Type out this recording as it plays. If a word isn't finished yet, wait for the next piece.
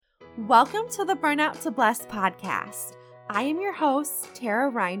Welcome to the Burnout to Blessed podcast. I am your host,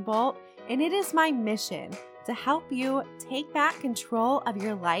 Tara Reinbolt, and it is my mission to help you take back control of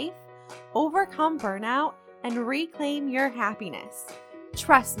your life, overcome burnout, and reclaim your happiness.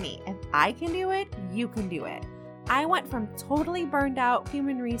 Trust me, if I can do it, you can do it. I went from totally burned out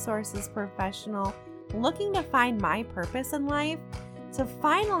human resources professional looking to find my purpose in life to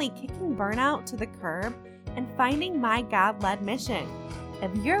finally kicking burnout to the curb and finding my God-led mission.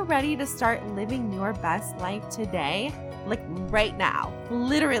 If you're ready to start living your best life today, like right now,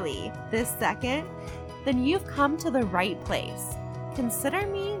 literally this second, then you've come to the right place. Consider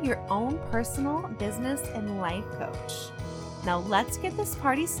me your own personal business and life coach. Now let's get this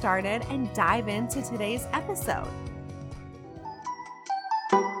party started and dive into today's episode.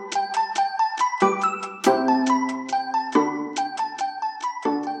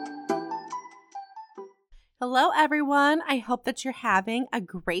 Hello, everyone. I hope that you're having a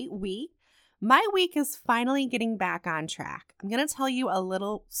great week. My week is finally getting back on track. I'm going to tell you a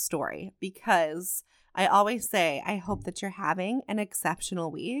little story because I always say I hope that you're having an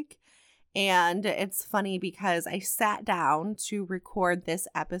exceptional week. And it's funny because I sat down to record this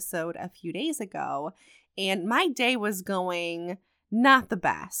episode a few days ago and my day was going not the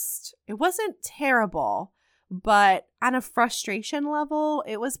best. It wasn't terrible. But on a frustration level,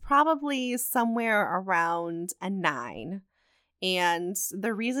 it was probably somewhere around a 9. And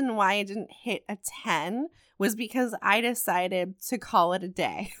the reason why I didn't hit a 10 was because I decided to call it a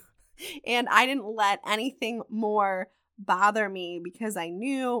day. And I didn't let anything more bother me because I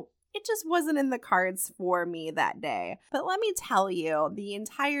knew it just wasn't in the cards for me that day. But let me tell you, the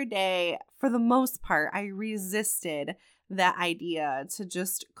entire day, for the most part, I resisted that idea to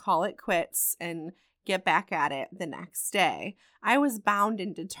just call it quits and get back at it the next day. I was bound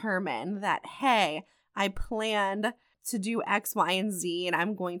and determined that, hey, I planned to do X, Y, and Z, and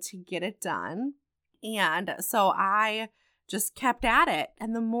I'm going to get it done. And so I just kept at it.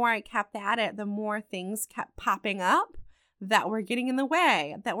 And the more I kept at it, the more things kept popping up that were getting in the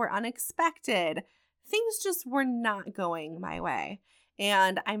way, that were unexpected. Things just were not going my way.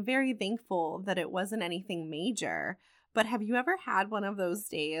 And I'm very thankful that it wasn't anything major. But have you ever had one of those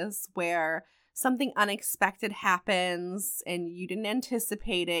days where something unexpected happens and you didn't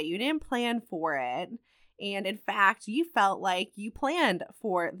anticipate it, you didn't plan for it, and in fact, you felt like you planned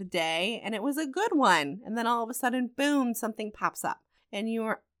for the day and it was a good one, and then all of a sudden, boom, something pops up and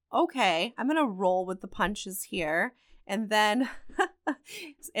you're, okay, I'm gonna roll with the punches here, and then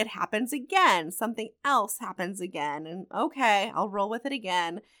it happens again, something else happens again, and okay, I'll roll with it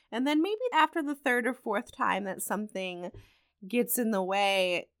again, and then maybe after the third or fourth time that something gets in the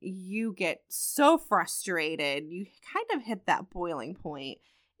way, you get so frustrated, you kind of hit that boiling point,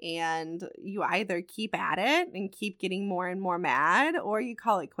 and you either keep at it and keep getting more and more mad, or you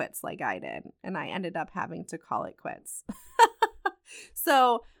call it quits like I did, and I ended up having to call it quits.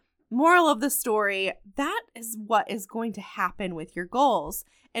 So, moral of the story, that is what is going to happen with your goals,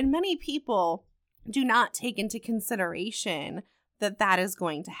 and many people do not take into consideration that that is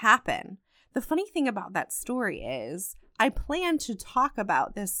going to happen. The funny thing about that story is I plan to talk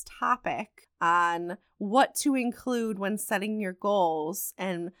about this topic on what to include when setting your goals.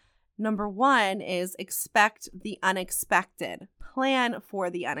 And number one is expect the unexpected. Plan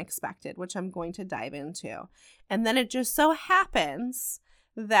for the unexpected, which I'm going to dive into. And then it just so happens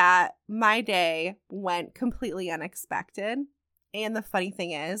that my day went completely unexpected. And the funny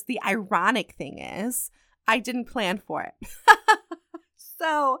thing is, the ironic thing is, I didn't plan for it.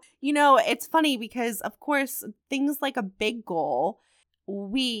 So, it's funny because, of course, things like a big goal,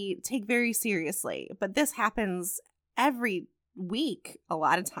 we take very seriously. But this happens every week, a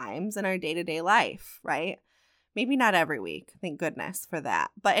lot of times in our day-to-day life, right? Maybe not every week, thank goodness for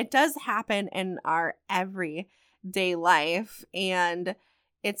that. But it does happen in our everyday life. And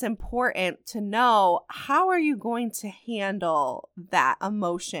it's important to know, how are you going to handle that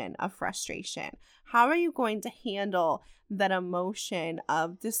emotion of frustration? How are you going to handle that emotion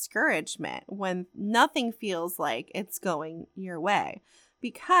of discouragement when nothing feels like it's going your way?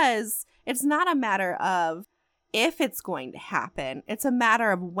 Because it's not a matter of if it's going to happen, it's a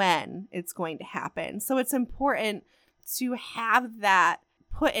matter of when it's going to happen. So it's important to have that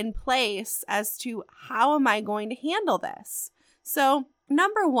put in place as to, how am I going to handle this? So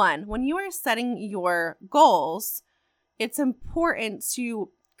number one, when you are setting your goals, it's important to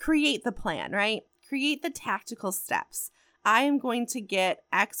create the plan, right? Create the tactical steps. I am going to get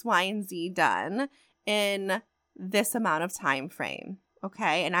X, Y, and Z done in this amount of time frame,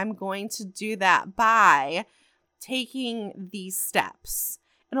 okay? And I'm going to do that by taking these steps.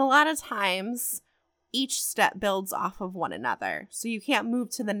 And a lot of times each step builds off of one another. So you can't move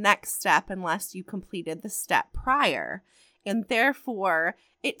to the next step unless you completed the step prior. And therefore,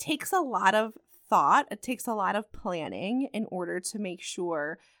 it takes a lot of thought. It takes a lot of planning in order to make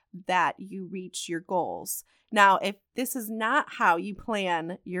sure that you reach your goals. Now, if this is not how you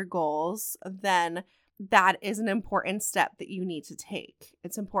plan your goals, then that is an important step that you need to take.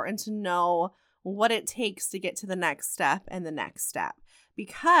 It's important to know what it takes to get to the next step and the next step.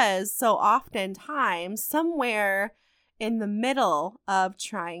 Because so oftentimes, somewhere in the middle of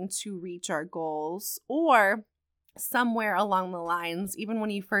trying to reach our goals, or somewhere along the lines, even when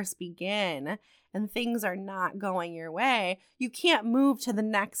you first begin and things are not going your way, you can't move to the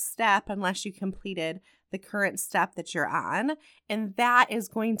next step unless you completed the current step that you're on. And that is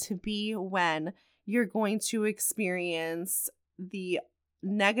going to be when you're going to experience the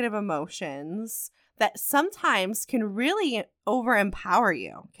negative emotions that sometimes can really overempower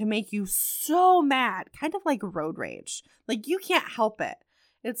you, can make you so mad, kind of like road rage. Like you can't help it.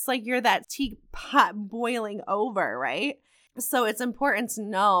 It's like you're that teapot boiling over, right? So it's important to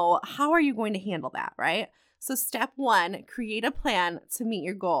know, how are you going to handle that, right? So step 1, create a plan to meet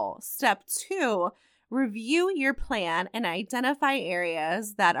your goal. Step 2, review your plan and identify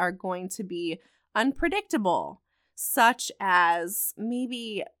areas that are going to be unpredictable, such as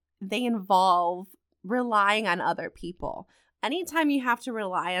maybe they involve relying on other people. Anytime you have to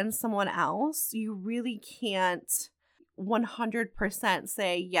rely on someone else, you really can't 100%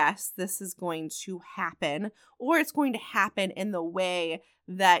 say, yes, this is going to happen, or it's going to happen in the way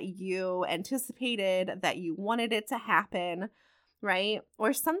that you anticipated, that you wanted it to happen, right?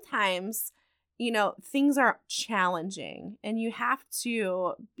 Or sometimes, things are challenging and you have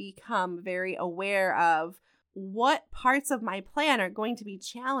to become very aware of what parts of my plan are going to be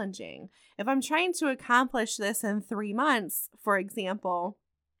challenging. If I'm trying to accomplish this in 3 months, for example,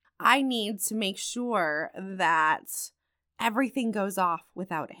 I need to make sure that everything goes off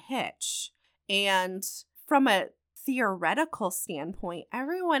without a hitch. And from a theoretical standpoint,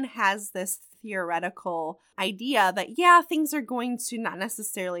 everyone has this theoretical idea that, yeah, things are going to not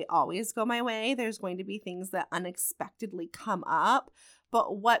necessarily always go my way. There's going to be things that unexpectedly come up.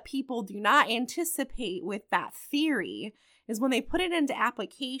 But what people do not anticipate with that theory is when they put it into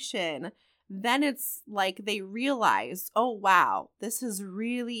application, then it's like they realize, oh, wow, this has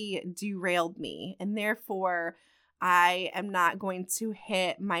really derailed me. And therefore, I am not going to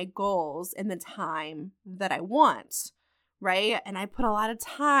hit my goals in the time that I want, right? And I put a lot of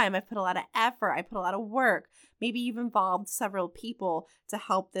time, I put a lot of effort, I put a lot of work, maybe you've involved several people to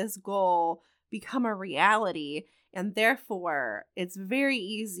help this goal become a reality. And therefore, it's very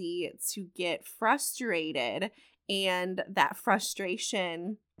easy to get frustrated, and that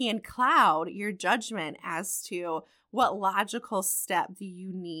frustration can cloud your judgment as to what logical step do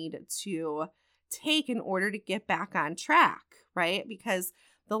you need to take in order to get back on track, right? Because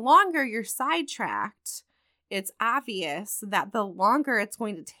the longer you're sidetracked, it's obvious that the longer it's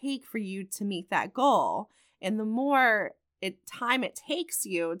going to take for you to meet that goal. And the more time it takes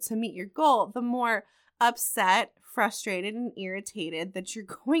you to meet your goal, the more upset, frustrated, and irritated that you're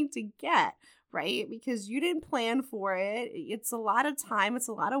going to get, right? Because you didn't plan for it. It's a lot of time. It's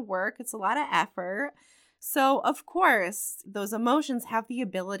a lot of work. It's a lot of effort. So, of course, those emotions have the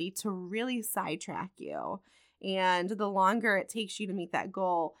ability to really sidetrack you. And the longer it takes you to meet that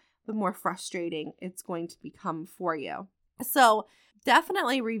goal, the more frustrating it's going to become for you. So,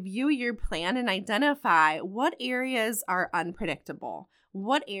 definitely review your plan and identify what areas are unpredictable,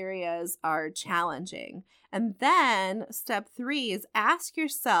 what areas are challenging. And then step 3 is ask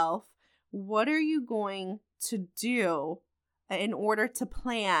yourself, what are you going to do in order to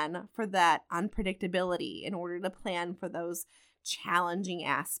plan for that unpredictability, in order to plan for those challenging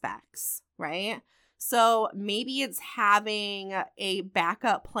aspects, right? So maybe it's having a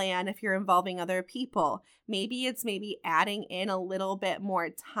backup plan if you're involving other people. Maybe it's adding in a little bit more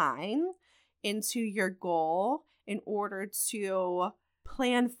time into your goal in order to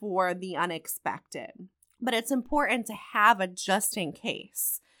plan for the unexpected. But it's important to have a just in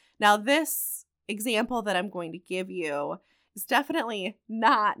case. Now, this example that I'm going to give you is definitely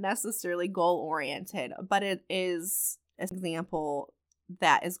not necessarily goal-oriented, but it is an example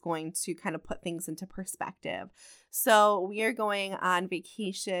that is going to kind of put things into perspective. So we are going on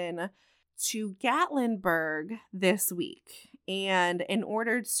vacation to Gatlinburg this week. And in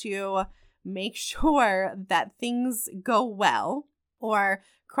order to make sure that things go well, or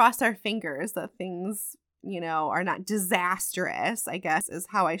cross our fingers that things, are not disastrous, I guess is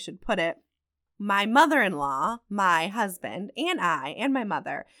how I should put it, my mother-in-law, my husband, and I, and my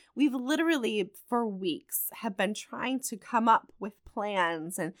mother, we've literally for weeks have been trying to come up with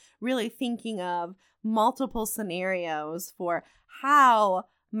plans and really thinking of multiple scenarios for how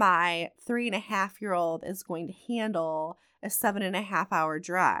my 3.5-year-old is going to handle a 7.5-hour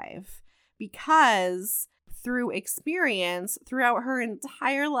drive. Because through experience, throughout her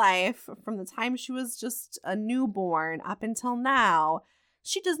entire life, from the time she was just a newborn up until now,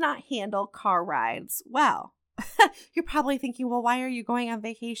 she does not handle car rides well. You're probably thinking, well, why are you going on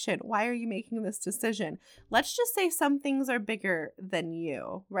vacation? Why are you making this decision? Let's just say some things are bigger than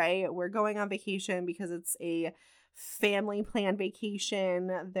you, right? We're going on vacation because it's a family planned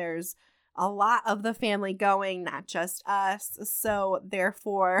vacation. There's a lot of the family going, not just us. So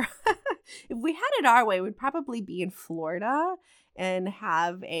therefore, if we had it our way, we'd probably be in Florida and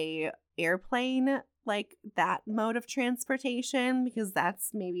have a airplane, like that mode of transportation, because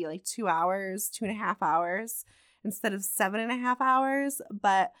that's maybe like 2 hours, 2.5 hours instead of 7.5 hours.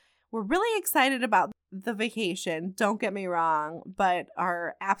 But we're really excited about the vacation, don't get me wrong, but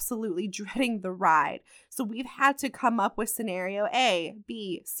are absolutely dreading the ride. So we've had to come up with scenario A,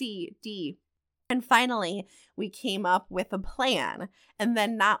 B, C, D. And finally, we came up with a plan. And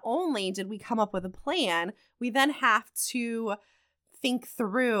then not only did we come up with a plan, we then have to think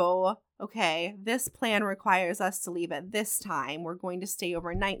through, okay, this plan requires us to leave at this time. We're going to stay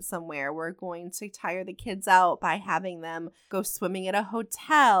overnight somewhere. We're going to tire the kids out by having them go swimming at a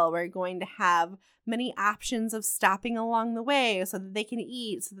hotel. We're going to have many options of stopping along the way so that they can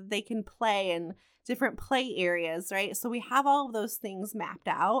eat, so that they can play in different play areas, right? So we have all of those things mapped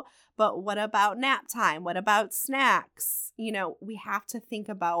out. But what about nap time? What about snacks? We have to think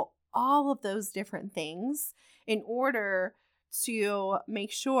about all of those different things in order to make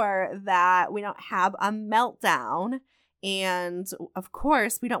sure that we don't have a meltdown. And of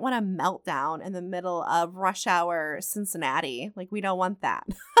course, we don't want a meltdown in the middle of rush hour Cincinnati. Like, we don't want that.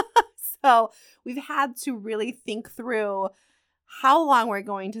 So we've had to really think through how long we're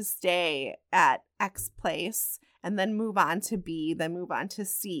going to stay at X place and then move on to B, then move on to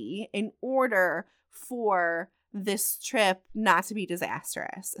C in order for this trip not to be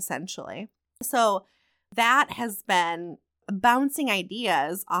disastrous, essentially. So that has been bouncing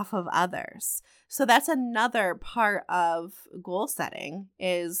ideas off of others. So that's another part of goal setting.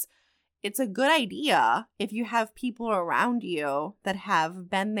 Is it's a good idea if you have people around you that have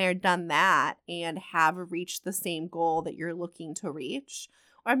been there, done that, and have reached the same goal that you're looking to reach.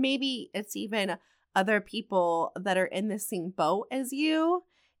 Or maybe it's even other people that are in the same boat as you,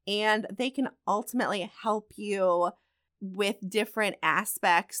 and they can ultimately help you with different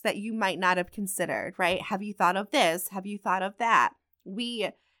aspects that you might not have considered, right? Have you thought of this? Have you thought of that? We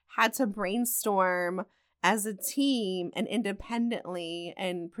had to brainstorm as a team and independently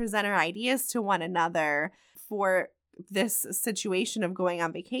and present our ideas to one another for this situation of going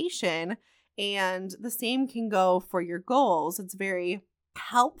on vacation. And the same can go for your goals. It's very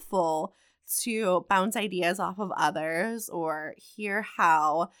helpful to bounce ideas off of others or hear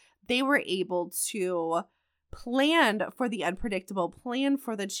how they were able to plan for the unpredictable, plan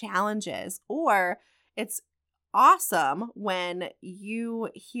for the challenges. Or it's awesome when you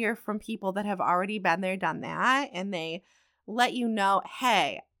hear from people that have already been there, done that, and they let you know,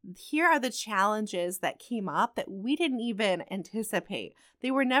 hey, here are the challenges that came up that we didn't even anticipate.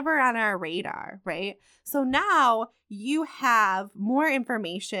 They were never on our radar, right? So now you have more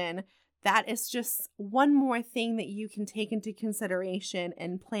information. That is just one more thing that you can take into consideration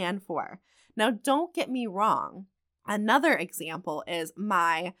and plan for. Now, don't get me wrong. Another example is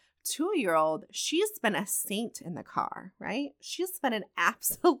my 2-year-old. She's been a saint in the car, right? She's been an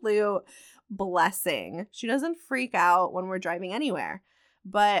absolute blessing. She doesn't freak out when we're driving anywhere.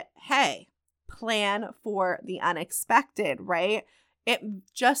 But hey, plan for the unexpected, right? It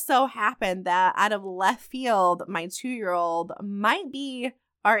just so happened that out of left field, my 2-year-old might be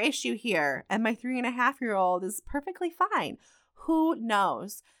our issue here, and my 3.5-year-old is perfectly fine. Who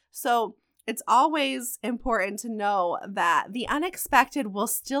knows? So it's always important to know that the unexpected will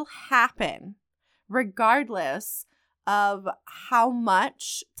still happen regardless of how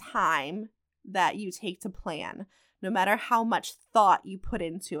much time that you take to plan, no matter how much thought you put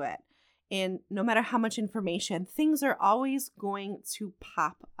into it, and no matter how much information. Things are always going to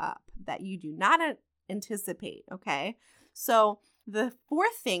pop up that you do not anticipate, okay? So the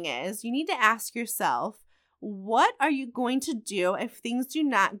fourth thing is you need to ask yourself, what are you going to do if things do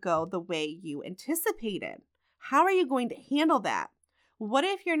not go the way you anticipated? How are you going to handle that? What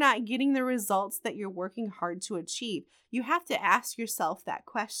if you're not getting the results that you're working hard to achieve? You have to ask yourself that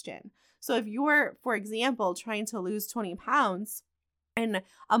question. So if you're, for example, trying to lose 20 pounds and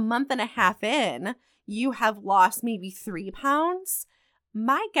a month and a half in, you have lost maybe 3 pounds,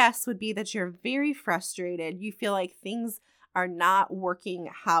 my guess would be that you're very frustrated. You feel like things are not working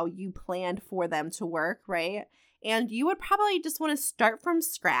how you planned for them to work, right? And you would probably just want to start from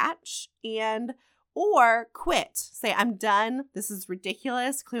scratch or quit. Say, I'm done. This is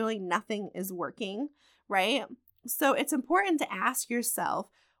ridiculous. Clearly nothing is working, right? So it's important to ask yourself,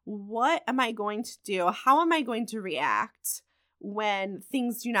 what am I going to do? How am I going to react when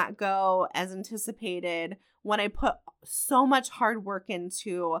things do not go as anticipated, when I put so much hard work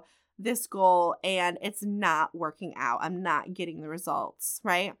into this goal and it's not working out? I'm not getting the results,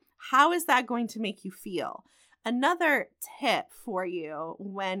 right? How is that going to make you feel? Another tip for you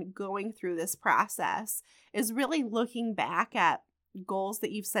when going through this process is really looking back at goals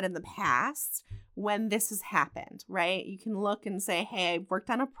that you've set in the past when this has happened, right? You can look and say, hey, I've worked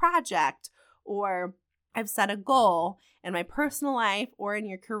on a project, or I've set a goal in my personal life or in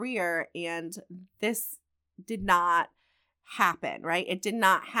your career, and this did not happen, right? It did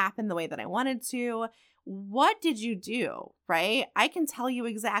not happen the way that I wanted to. What did you do, right? I can tell you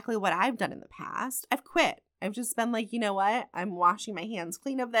exactly what I've done in the past. I've quit. I've just been like, you know what? I'm washing my hands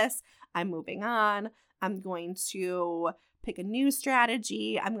clean of this. I'm moving on. I'm going to pick a new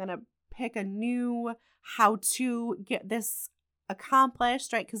strategy. I'm going to pick a new how to get this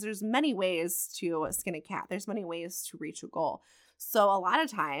accomplished, right? Because there's many ways to skin a cat. There's many ways to reach a goal. So a lot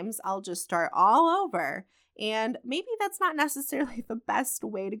of times I'll just start all over, and maybe that's not necessarily the best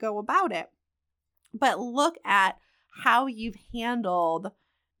way to go about it. But look at how you've handled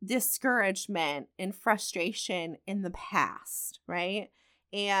discouragement and frustration in the past, right?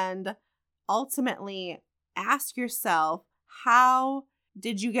 And ultimately ask yourself, how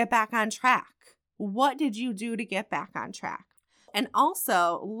did you get back on track? What did you do to get back on track? And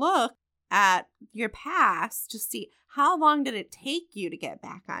also look at your past to see, how long did it take you to get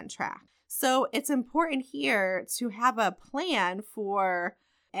back on track? So it's important here to have a plan for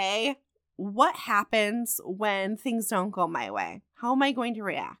what happens when things don't go my way? How am I going to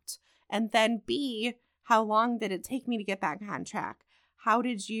react? And then B, how long did it take me to get back on track? How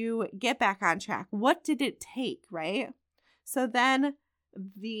did you get back on track? What did it take, right? So then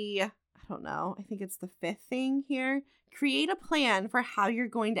I think it's the 5th thing here. Create a plan for how you're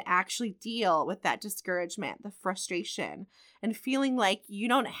going to actually deal with that discouragement, the frustration, and feeling like you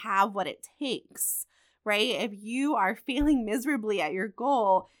don't have what it takes, right? If you are failing miserably at your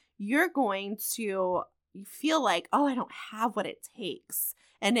goal, you're going to feel like, oh, I don't have what it takes.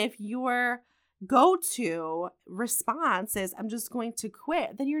 And if your go-to response is, I'm just going to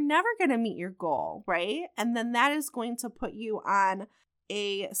quit, then you're never going to meet your goal, right? And then that is going to put you on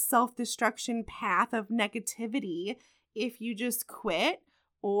a self-destruction path of negativity if you just quit,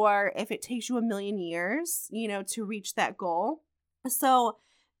 or if it takes you a million years, to reach that goal. So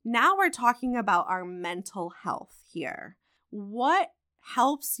now we're talking about our mental health here. What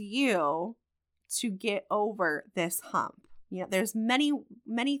helps you to get over this hump? There's many,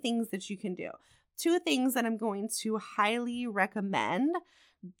 many things that you can do. 2 things that I'm going to highly recommend,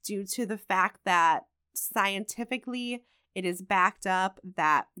 due to the fact that scientifically it is backed up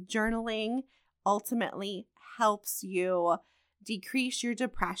that journaling ultimately helps you decrease your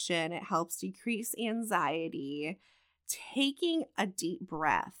depression. It helps decrease anxiety. Taking a deep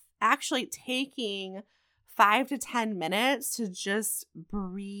breath, actually taking 5 to 10 minutes to just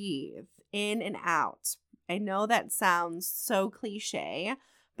breathe in and out. I know that sounds so cliche,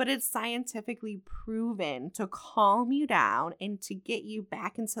 but it's scientifically proven to calm you down and to get you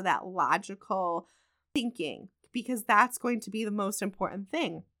back into that logical thinking, because that's going to be the most important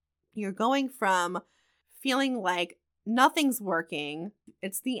thing. You're going from feeling like nothing's working,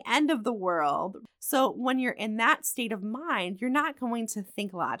 it's the end of the world. So when you're in that state of mind, you're not going to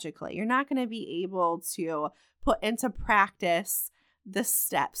think logically. You're not going to be able to put into practice the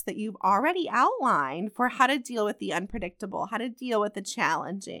steps that you've already outlined for how to deal with the unpredictable, how to deal with the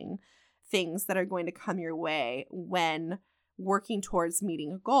challenging things that are going to come your way when working towards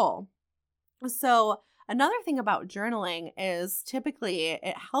meeting a goal. So another thing about journaling is typically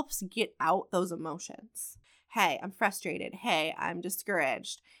it helps get out those emotions. Hey, I'm frustrated. Hey, I'm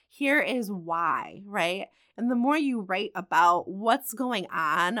discouraged. Here is why, right? And the more you write about what's going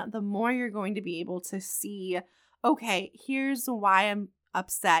on, the more you're going to be able to see, okay, here's why I'm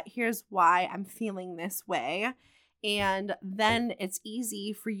upset. Here's why I'm feeling this way. And then it's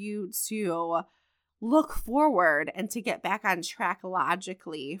easy for you to look forward and to get back on track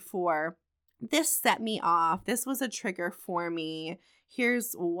logically for, this set me off. This was a trigger for me.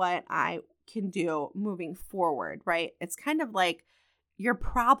 Here's what I can do moving forward, right? It's kind of like you're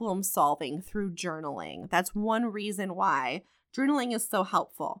problem solving through journaling. That's one reason why journaling is so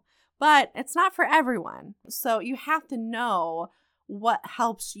helpful, but it's not for everyone. So you have to know what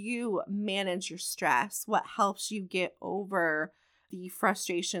helps you manage your stress, what helps you get over the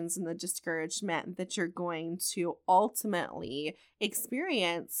frustrations and the discouragement that you're going to ultimately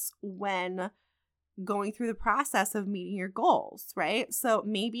experience when going through the process of meeting your goals, right? So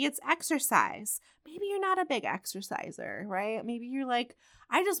maybe it's exercise. Maybe you're not a big exerciser, right? Maybe you're like,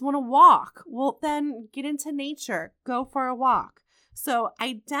 I just want to walk. Well, then get into nature, go for a walk. So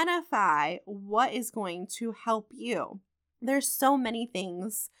identify what is going to help you. There's so many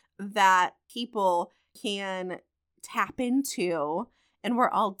things that people can tap into, and we're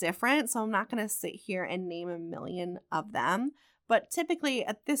all different. So I'm not going to sit here and name a million of them. But typically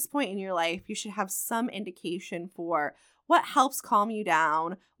at this point in your life, you should have some indication for what helps calm you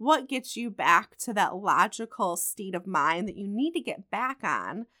down, what gets you back to that logical state of mind that you need to get back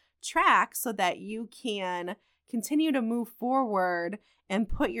on track so that you can continue to move forward and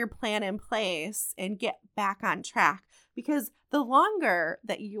put your plan in place and get back on track. Because the longer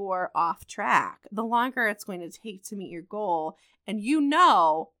that you're off track, the longer it's going to take to meet your goal. And you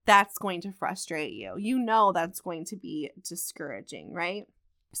know that's going to frustrate you. You know that's going to be discouraging, right?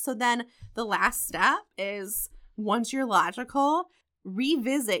 So then the last step is, once you're logical,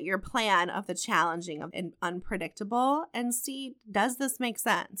 revisit your plan of the challenging and unpredictable and see, does this make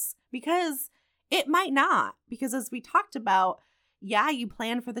sense? Because it might not. Because as we talked about, yeah, you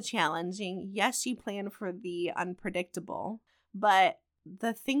plan for the challenging. Yes, you plan for the unpredictable. But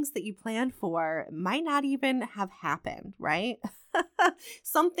the things that you plan for might not even have happened, right?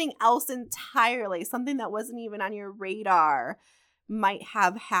 Something else entirely, something that wasn't even on your radar might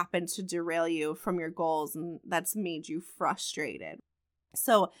have happened to derail you from your goals, and that's made you frustrated.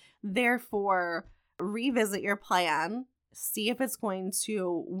 So therefore, revisit your plan, see if it's going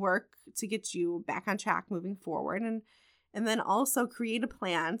to work to get you back on track moving forward, and then also create a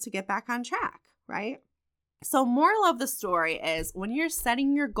plan to get back on track, right? So moral of the story is, when you're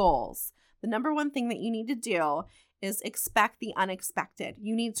setting your goals, the number one thing that you need to do is expect the unexpected.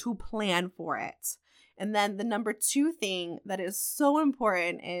 You need to plan for it. And then the number two thing that is so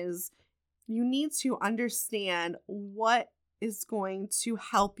important is you need to understand what is going to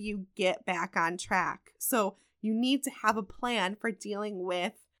help you get back on track. So you need to have a plan for dealing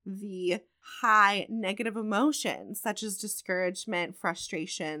with the high negative emotions such as discouragement,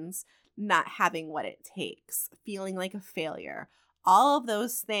 frustrations, not having what it takes, feeling like a failure. All of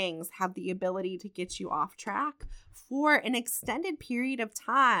those things have the ability to get you off track for an extended period of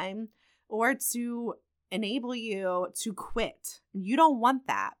time or to enable you to quit. You don't want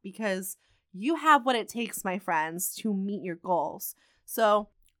that because you have what it takes, my friends, to meet your goals. So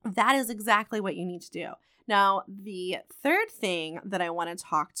that is exactly what you need to do. Now, the third thing that I want to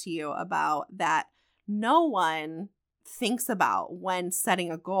talk to you about that no one thinks about when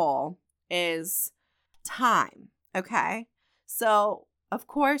setting a goal is time, okay? So, of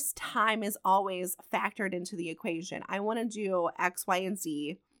course, time is always factored into the equation. I want to do X, Y, and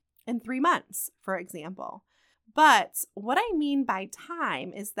Z in 3 months, for example. But what I mean by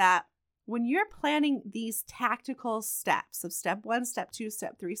time is that when you're planning these tactical steps of step 1, step 2,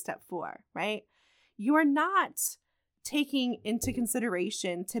 step 3, step 4, right? You are not taking into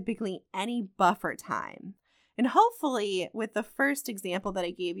consideration typically any buffer time. And hopefully with the first example that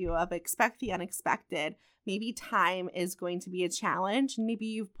I gave you of expect the unexpected, maybe time is going to be a challenge and maybe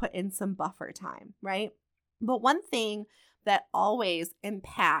you've put in some buffer time, right? But one thing that always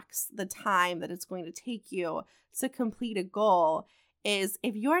impacts the time that it's going to take you to complete a goal is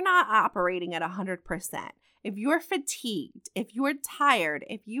if you're not operating at 100%, if you're fatigued, if you're tired,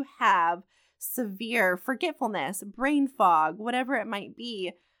 if you have severe forgetfulness, brain fog, whatever it might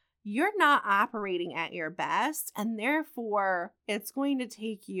be, you're not operating at your best, and therefore it's going to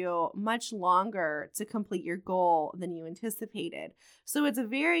take you much longer to complete your goal than you anticipated. So it's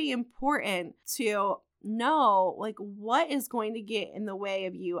very important to know like what is going to get in the way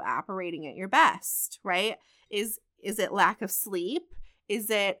of you operating at your best, right? Is it lack of sleep?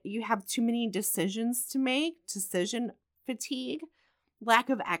 Is it you have too many decisions to make, decision fatigue? Lack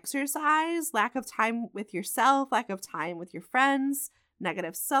of exercise, lack of time with yourself, lack of time with your friends,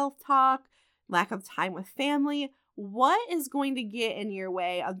 negative self-talk, lack of time with family. What is going to get in your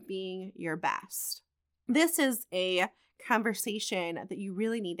way of being your best? This is a conversation that you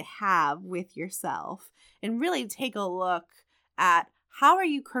really need to have with yourself and really take a look at how are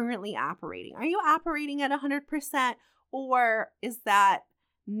you currently operating? Are you operating at 100%, or is that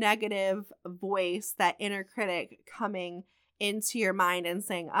negative voice, that inner critic coming into your mind and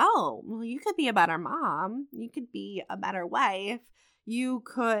saying, oh, well, you could be a better mom. You could be a better wife. You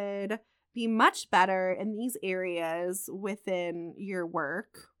could be much better in these areas within your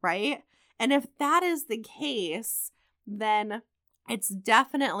work, right? And if that is the case, then it's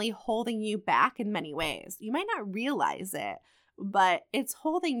definitely holding you back in many ways. You might not realize it, but it's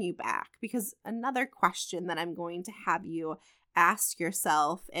holding you back, because another question that I'm going to have you ask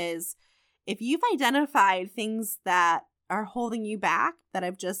yourself is, if you've identified things that are holding you back that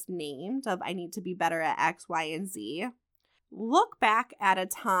I've just named, of I need to be better at X, Y, and Z, look back at a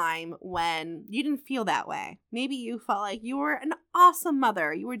time when you didn't feel that way. Maybe you felt like you were an awesome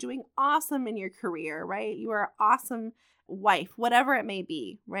mother. You were doing awesome in your career, right? You were an awesome wife, whatever it may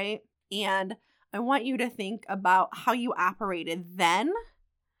be, right? And I want you to think about how you operated then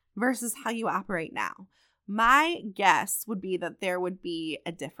versus how you operate now. My guess would be that there would be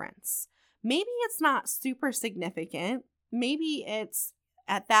a difference. Maybe it's not super significant. Maybe it's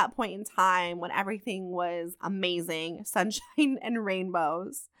at that point in time when everything was amazing, sunshine and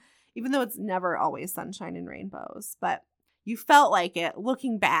rainbows, even though it's never always sunshine and rainbows, but you felt like it.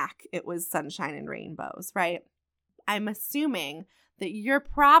 Looking back, it was sunshine and rainbows, right? I'm assuming that you're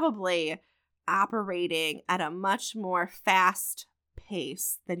probably operating at a much more fast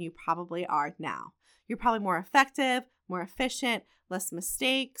pace than you probably are now. You're probably more effective, more efficient, less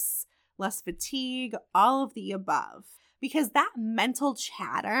mistakes, less fatigue, all of the above. Because that mental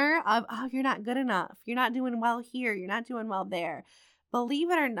chatter of, oh, you're not good enough, you're not doing well here, you're not doing well there, believe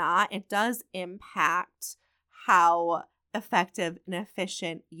it or not, it does impact how effective and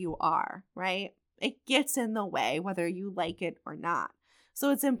efficient you are, right? It gets in the way whether you like it or not. So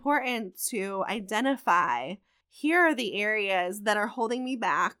it's important to identify, here are the areas that are holding me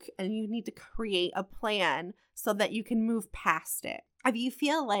back, and you need to create a plan so that you can move past it. If you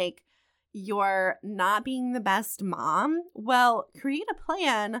feel like you're not being the best mom, well, create a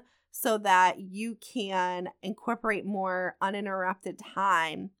plan so that you can incorporate more uninterrupted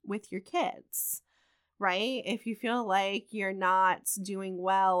time with your kids, right? If you feel like you're not doing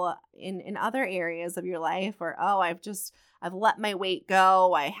well in other areas of your life, or, oh, I've let my weight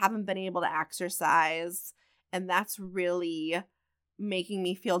go, I haven't been able to exercise, and that's really making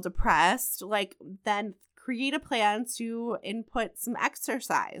me feel depressed, like, then create a plan to input some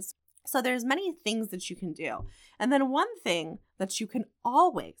exercise. So there's many things that you can do. And then one thing that you can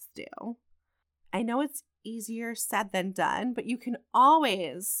always do, I know it's easier said than done, but you can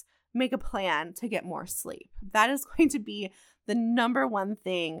always make a plan to get more sleep. That is going to be the number one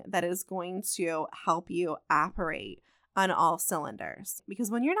thing that is going to help you operate on all cylinders. Because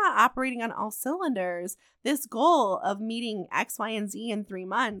when you're not operating on all cylinders, this goal of meeting X, Y, and Z in 3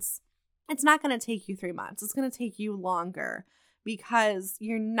 months, it's not going to take you 3 months. It's going to take you longer, because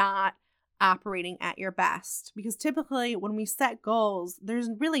you're not operating at your best. Because typically when we set goals,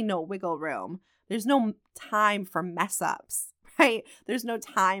 there's really no wiggle room. There's no time for mess ups, right? There's no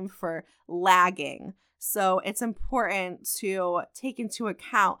time for lagging. So it's important to take into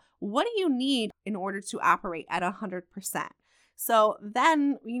account, what do you need in order to operate at 100%? So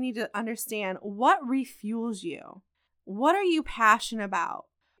then you need to understand, what refuels you? What are you passionate about?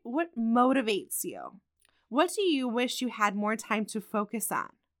 What motivates you? What do you wish you had more time to focus on?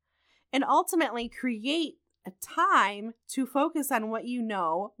 And ultimately create a time to focus on what you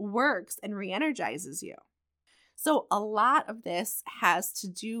know works and re-energizes you. So a lot of this has to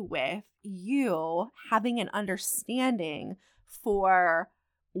do with you having an understanding for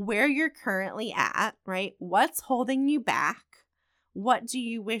where you're currently at, right? What's holding you back? What do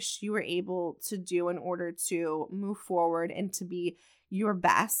you wish you were able to do in order to move forward and to be your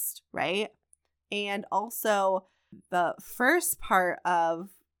best, right? And also the first part of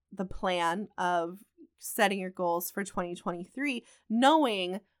the plan of setting your goals for 2023,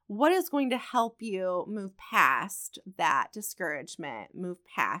 knowing what is going to help you move past that discouragement, move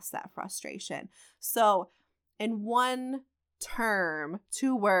past that frustration. So in one term,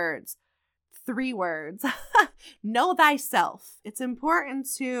 2 words, 3 words, know thyself. It's important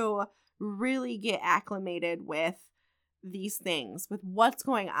to really get acclimated with these things, with what's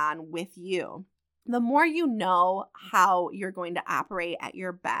going on with you. The more you know how you're going to operate at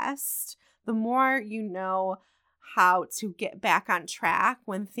your best, the more you know how to get back on track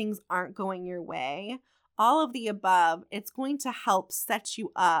when things aren't going your way, all of the above, it's going to help set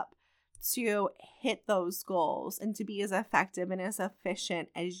you up to hit those goals and to be as effective and as efficient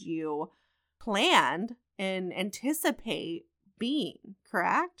as you planned and anticipate being,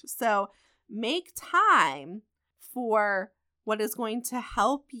 correct? So make time for what is going to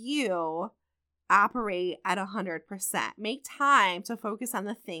help you operate at 100%. Make time to focus on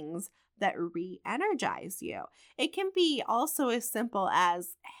the things that re-energize you. It can be also as simple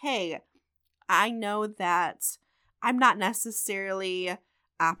as, hey, I know that I'm not necessarily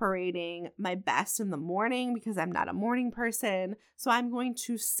operating my best in the morning because I'm not a morning person. So I'm going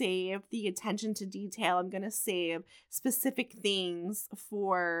to save the attention to detail. I'm going to save specific things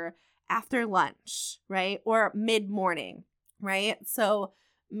for after lunch, right? Or mid-morning, right? So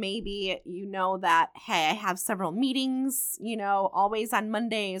maybe you know that, hey, I have several meetings, always on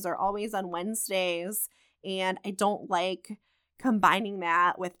Mondays or always on Wednesdays, and I don't like combining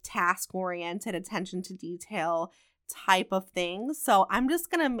that with task-oriented attention to detail type of things. So I'm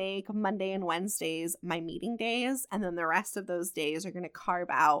just going to make Monday and Wednesdays my meeting days, and then the rest of those days are going to carve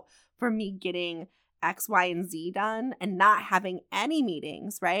out for me getting X, Y, and Z done and not having any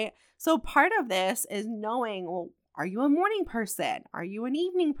meetings, right? So part of this is knowing, well, are you a morning person? Are you an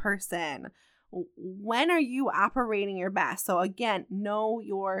evening person? When are you operating your best? So again, know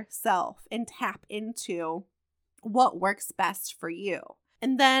yourself and tap into what works best for you.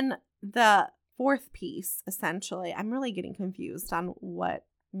 And then the fourth piece, essentially, I'm really getting confused on what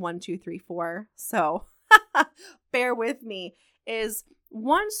 1, 2, 3, 4. So bear with me, is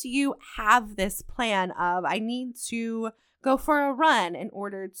once you have this plan of, I need to go for a run in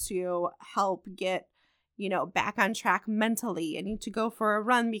order to help get, back on track mentally. I need to go for a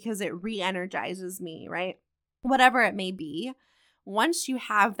run because it re-energizes me, right? Whatever it may be. Once you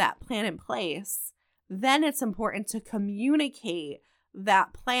have that plan in place, then it's important to communicate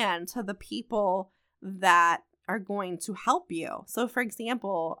that plan to the people that are going to help you. So for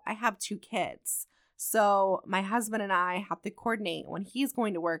example, I have 2 kids. So my husband and I have to coordinate when he's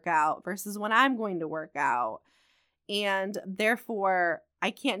going to work out versus when I'm going to work out. And therefore, I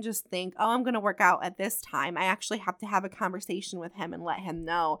can't just think, oh, I'm going to work out at this time. I actually have to have a conversation with him and let him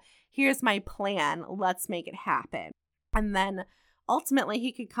know, here's my plan. Let's make it happen. And then ultimately,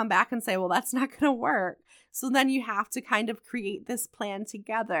 he could come back and say, well, that's not going to work. So then you have to kind of create this plan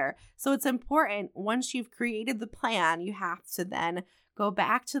together. So it's important, once you've created the plan, you have to then go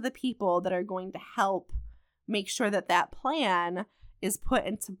back to the people that are going to help make sure that that plan is put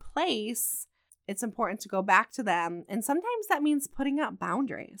into place. It's important to go back to them. And sometimes that means putting up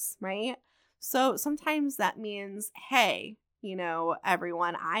boundaries, right? So sometimes that means, hey,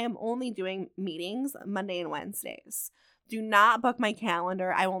 everyone, I am only doing meetings Monday and Wednesdays. Do not book my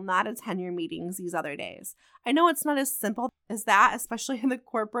calendar. I will not attend your meetings these other days. I know it's not as simple as that, especially in the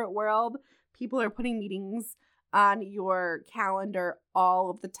corporate world. People are putting meetings on your calendar all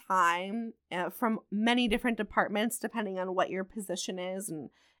of the time from many different departments, depending on what your position is. And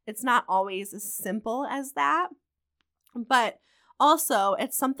it's not always as simple as that. But also,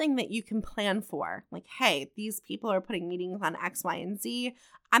 it's something that you can plan for. Like, hey, these people are putting meetings on X, Y, and Z.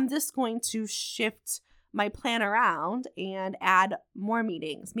 I'm just going to shift my plan around and add more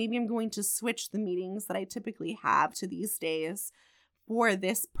meetings. Maybe I'm going to switch the meetings that I typically have to these days for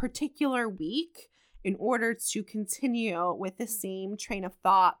this particular week in order to continue with the same train of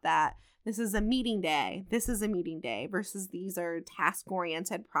thought that this is a meeting day. This is a meeting day versus these are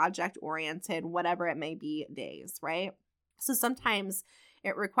task-oriented, project-oriented, whatever it may be days, right? So sometimes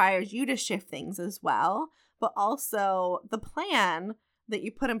it requires you to shift things as well, but also the plan that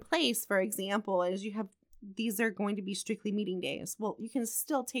you put in place, for example, is you have these are going to be strictly meeting days. Well, you can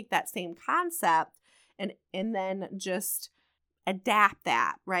still take that same concept and then just adapt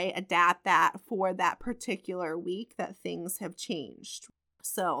that, right? Adapt that for that particular week that things have changed.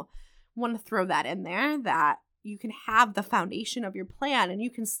 So want to throw that in there, that you can have the foundation of your plan and you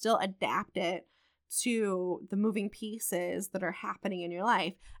can still adapt it to the moving pieces that are happening in your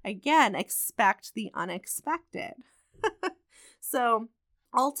life. Again, expect the unexpected. So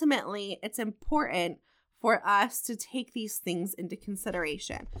ultimately, it's important for us to take these things into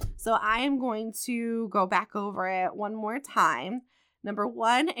consideration. So I am going to go back over it one more time. Number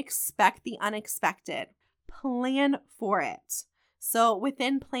 1, expect the unexpected. Plan for it. So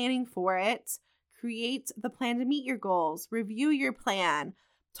within planning for it, create the plan to meet your goals, review your plan,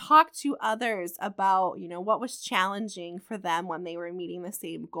 talk to others about, what was challenging for them when they were meeting the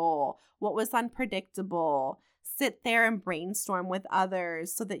same goal, what was unpredictable. Sit there and brainstorm with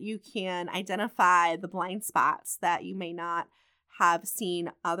others so that you can identify the blind spots that you may not have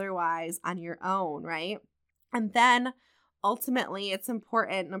seen otherwise on your own, right? And then ultimately, it's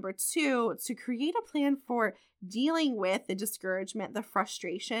important, number 2, to create a plan for dealing with the discouragement, the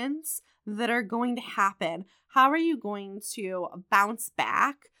frustrations that are going to happen. How are you going to bounce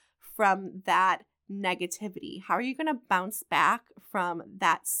back from that negativity? How are you going to bounce back from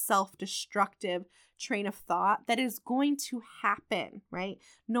that self-destructive train of thought that is going to happen, right?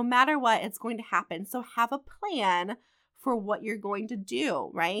 No matter what, it's going to happen. So have a plan for what you're going to do,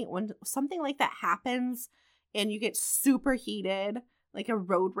 right? When something like that happens and you get super heated, like a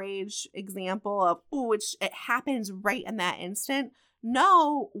road rage example of, it happens right in that instant.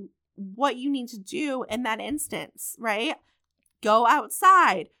 know what you need to do in that instance, right? Go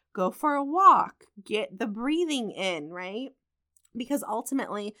outside, go for a walk, get the breathing in, right? Because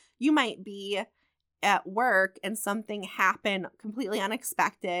ultimately you might be at work and something happened completely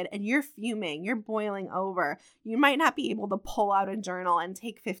unexpected and you're fuming, you're boiling over. You might not be able to pull out a journal and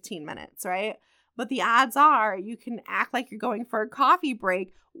take 15 minutes, right? But the odds are you can act like you're going for a coffee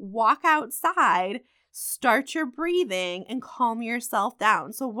break, walk outside, start your breathing, and calm yourself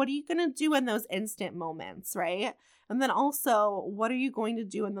down. So what are you going to do in those instant moments, right? And then also, what are you going to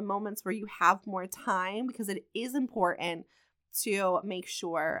do in the moments where you have more time? Because it is important to make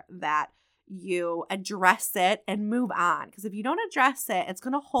sure that you address it and move on. Because if you don't address it, it's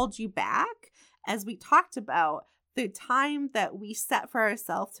going to hold you back. As we talked about, the time that we set for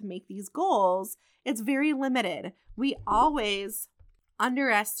ourselves to make these goals, it's very limited. We always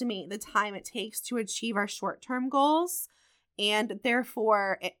underestimate the time it takes to achieve our short-term goals. And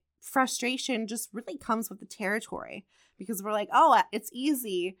therefore, frustration just really comes with the territory because we're like, oh, it's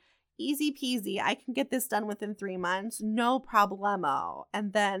easy peasy. I can get this done within 3 months. No problemo.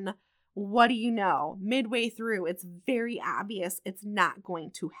 And then what do you know? Midway through, it's very obvious it's not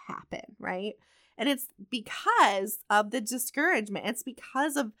going to happen, right? And it's because of the discouragement. It's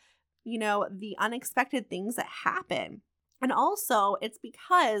because of, the unexpected things that happen. And also, it's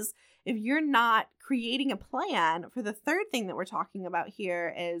because if you're not creating a plan for the third thing that we're talking about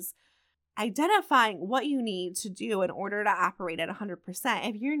here is identifying what you need to do in order to operate at 100%.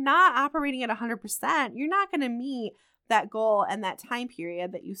 If you're not operating at 100%, you're not going to meet that goal and that time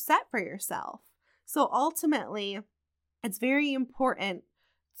period that you set for yourself. So ultimately, it's very important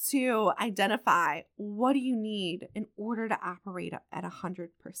to identify what do you need in order to operate at 100%,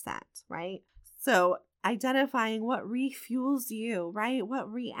 right? So identifying what refuels you, right?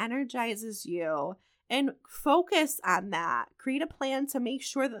 What re-energizes you, and focus on that. Create a plan to make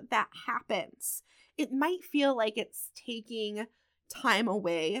sure that that happens. It might feel like it's taking time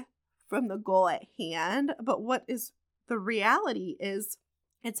away from the goal at hand, but what is the reality is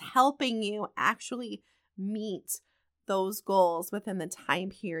it's helping you actually meet those goals within the time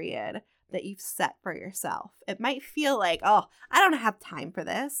period that you've set for yourself. It might feel like, oh, I don't have time for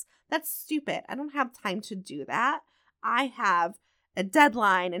this. That's stupid. I don't have time to do that. I have a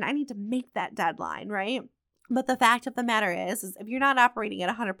deadline and I need to make that deadline, right? But the fact of the matter is if you're not operating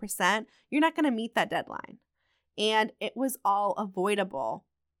at 100%, you're not going to meet that deadline. And it was all avoidable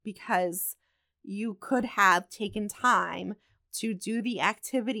because you could have taken time to do the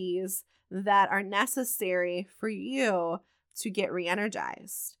activities that are necessary for you to get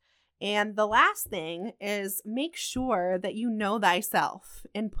re-energized. And the last thing is make sure that you know thyself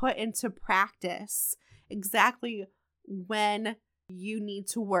and put into practice exactly when you need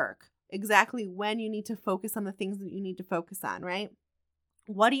to work, exactly when you need to focus on the things that you need to focus on, right?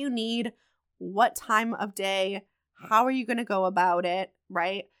 What do you need? What time of day? How are you going to go about it,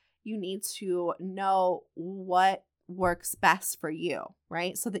 right? You need to know what works best for you,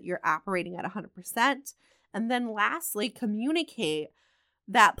 right? So that you're operating at 100%. And then lastly, communicate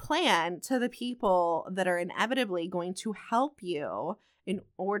that plan to the people that are inevitably going to help you in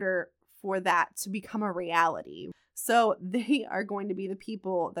order for that to become a reality. So they are going to be the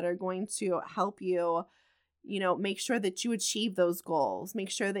people that are going to help you, make sure that you achieve those goals, make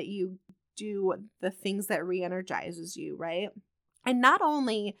sure that you do the things that re-energizes you, right? And not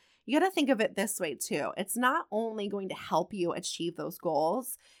only, you got to think of it this way too. It's not only going to help you achieve those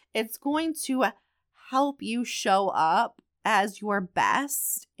goals, it's going to help you show up as your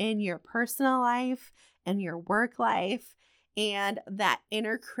best in your personal life and your work life. And that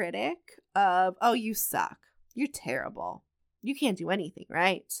inner critic of, oh, you suck. You're terrible. You can't do anything,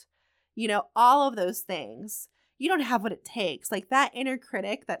 right? All of those things. You don't have what it takes. Like that inner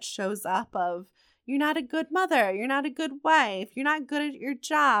critic that shows up of, you're not a good mother. You're not a good wife. You're not good at your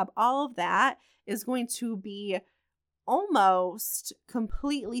job. All of that is going to be almost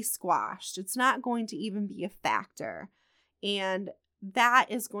completely squashed. It's not going to even be a factor. And that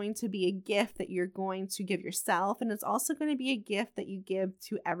is going to be a gift that you're going to give yourself. And it's also going to be a gift that you give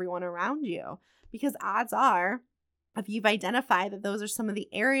to everyone around you. Because odds are, if you've identified that those are some of the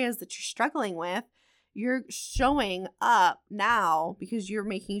areas that you're struggling with, you're showing up now because you're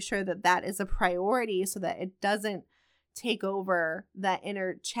making sure that that is a priority so that it doesn't take over that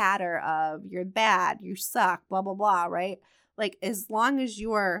inner chatter of you're bad, you suck, blah, blah, blah, right? Like as long as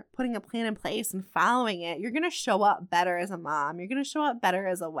you're putting a plan in place and following it, you're going to show up better as a mom. You're going to show up better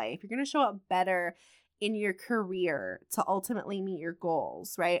as a wife. You're going to show up better in your career to ultimately meet your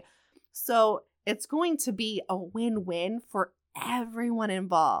goals, right? So it's going to be a win-win for everyone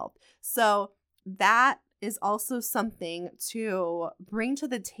involved. So that is also something to bring to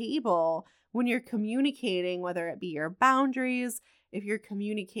the table when you're communicating, whether it be your boundaries, if you're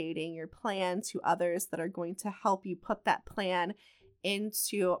communicating your plan to others that are going to help you put that plan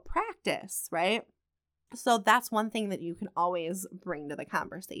into practice, right? So that's one thing that you can always bring to the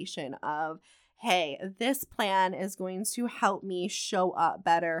conversation of, hey, this plan is going to help me show up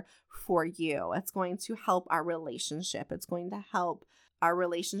better for you. It's going to help our relationship. It's going to help our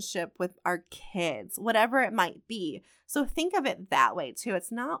relationship with our kids, whatever it might be. So think of it that way too.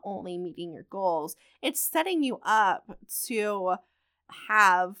 It's not only meeting your goals, it's setting you up to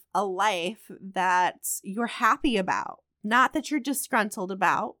have a life that you're happy about. Not that you're disgruntled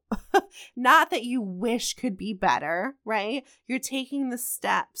about, not that you wish could be better, right? You're taking the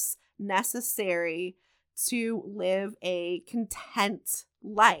steps necessary to live a content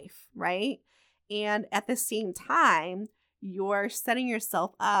life, right? And at the same time, you're setting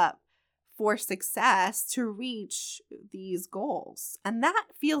yourself up for success to reach these goals. And that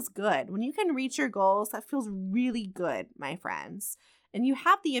feels good. When you can reach your goals, that feels really good, my friends. And you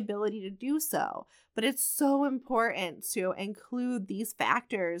have the ability to do so. But it's so important to include these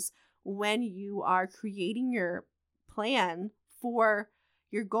factors when you are creating your plan for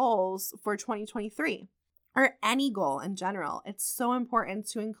your goals for 2023 or any goal in general. It's so important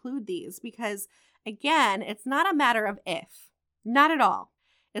to include these because, again, it's not a matter of if, not at all.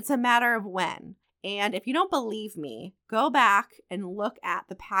 It's a matter of when. And if you don't believe me, go back and look at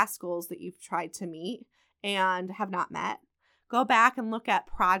the past goals that you've tried to meet and have not met. Go back and look at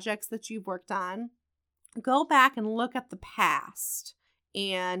projects that you've worked on. Go back and look at the past,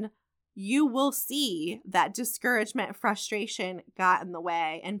 and you will see that discouragement, frustration got in the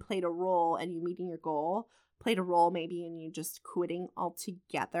way and played a role in you meeting your goal, played a role maybe in you just quitting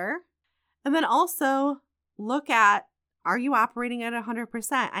altogether. And then also look at, are you operating at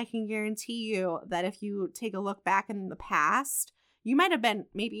 100%? I can guarantee you that if you take a look back in the past, you might have been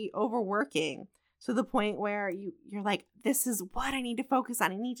maybe overworking to the point where you're like, this is what I need to focus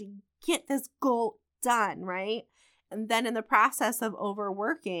on. I need to get this goal done, right? And then in the process of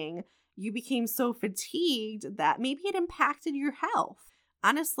overworking, you became so fatigued that maybe it impacted your health.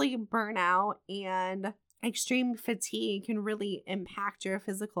 Honestly, burnout and extreme fatigue can really impact your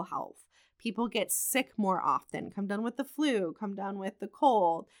physical health. People get sick more often, come down with the flu, come down with the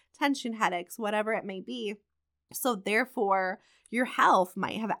cold, tension headaches, whatever it may be. So therefore, your health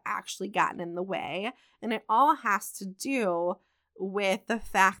might have actually gotten in the way. And it all has to do with the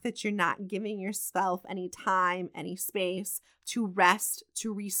fact that you're not giving yourself any time, any space to rest,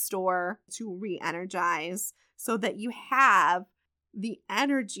 to restore, to re-energize so that you have the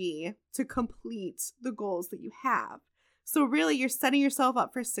energy to complete the goals that you have. So really, you're setting yourself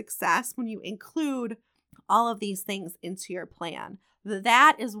up for success when you include all of these things into your plan.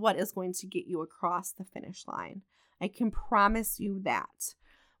 That is what is going to get you across the finish line. I can promise you that.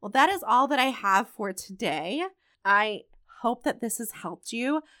 Well, that is all that I have for today. I hope that this has helped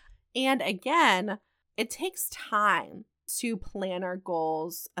you. And again, it takes time to plan our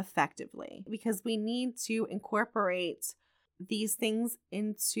goals effectively because we need to incorporate these things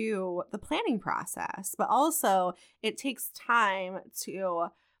into the planning process. But also, it takes time to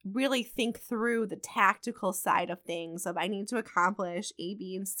really think through the tactical side of things of I need to accomplish A,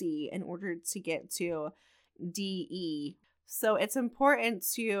 B, and C in order to get to D, E. So it's important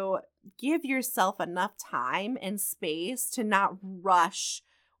to give yourself enough time and space to not rush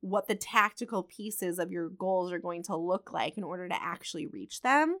what the tactical pieces of your goals are going to look like in order to actually reach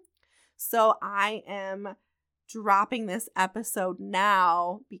them. So I am dropping this episode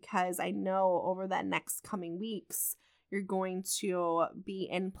now because I know over the next coming weeks, you're going to be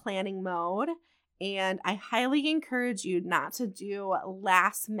in planning mode. And I highly encourage you not to do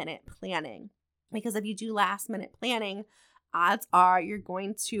last minute planning because if you do last minute planning, odds are you're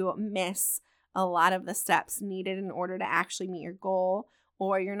going to miss a lot of the steps needed in order to actually meet your goal,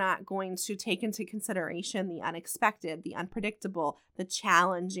 or you're not going to take into consideration the unexpected, the unpredictable, the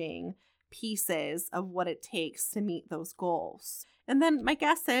challenging pieces of what it takes to meet those goals. And then my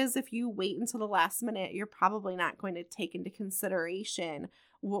guess is if you wait until the last minute, you're probably not going to take into consideration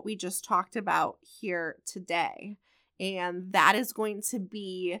what we just talked about here today. And that is going to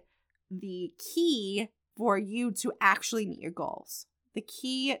be the key for you to actually meet your goals. The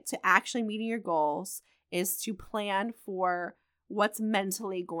key to actually meeting your goals is to plan for what's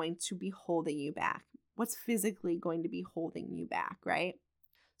mentally going to be holding you back, what's physically going to be holding you back, right?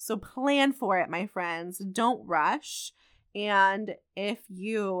 So plan for it, my friends. Don't rush. And if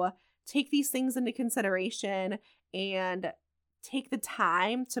you take these things into consideration and take the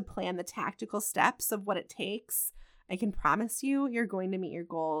time to plan the tactical steps of what it takes, I can promise you, you're going to meet your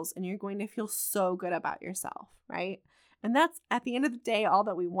goals and you're going to feel so good about yourself, right? And that's at the end of the day, all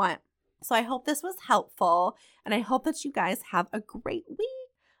that we want. So I hope this was helpful and I hope that you guys have a great week.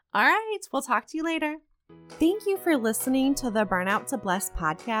 All right, we'll talk to you later. Thank you for listening to the Burnout to Bless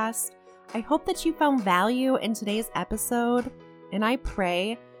podcast. I hope that you found value in today's episode, and I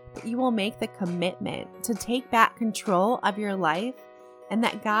pray that you will make the commitment to take back control of your life and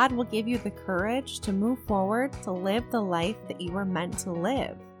that God will give you the courage to move forward to live the life that you were meant to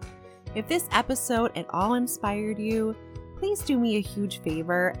live. If this episode at all inspired you, please do me a huge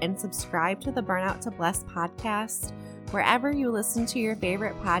favor and subscribe to the Burnout to Bless podcast wherever you listen to your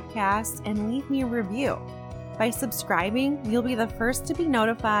favorite podcasts and leave me a review. By subscribing, you'll be the first to be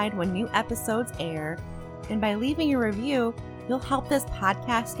notified when new episodes air, and by leaving a review, you'll help this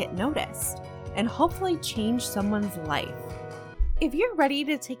podcast get noticed and hopefully change someone's life. If you're ready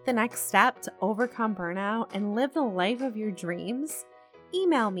to take the next step to overcome burnout and live the life of your dreams,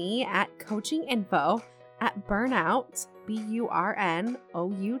 email me at coachinginfo@burnout,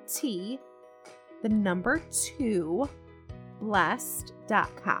 BURNOUT, 2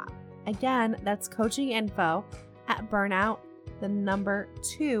 blessed.com. Again, that's coachinginfo@burnout,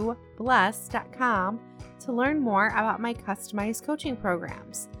 2 blessed.com to learn more about my customized coaching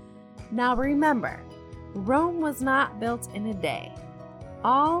programs. Now remember, Rome was not built in a day.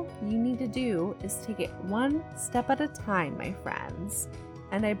 All you need to do is take it one step at a time, my friends,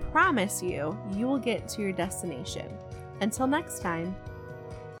 and I promise you, you will get to your destination. Until next time.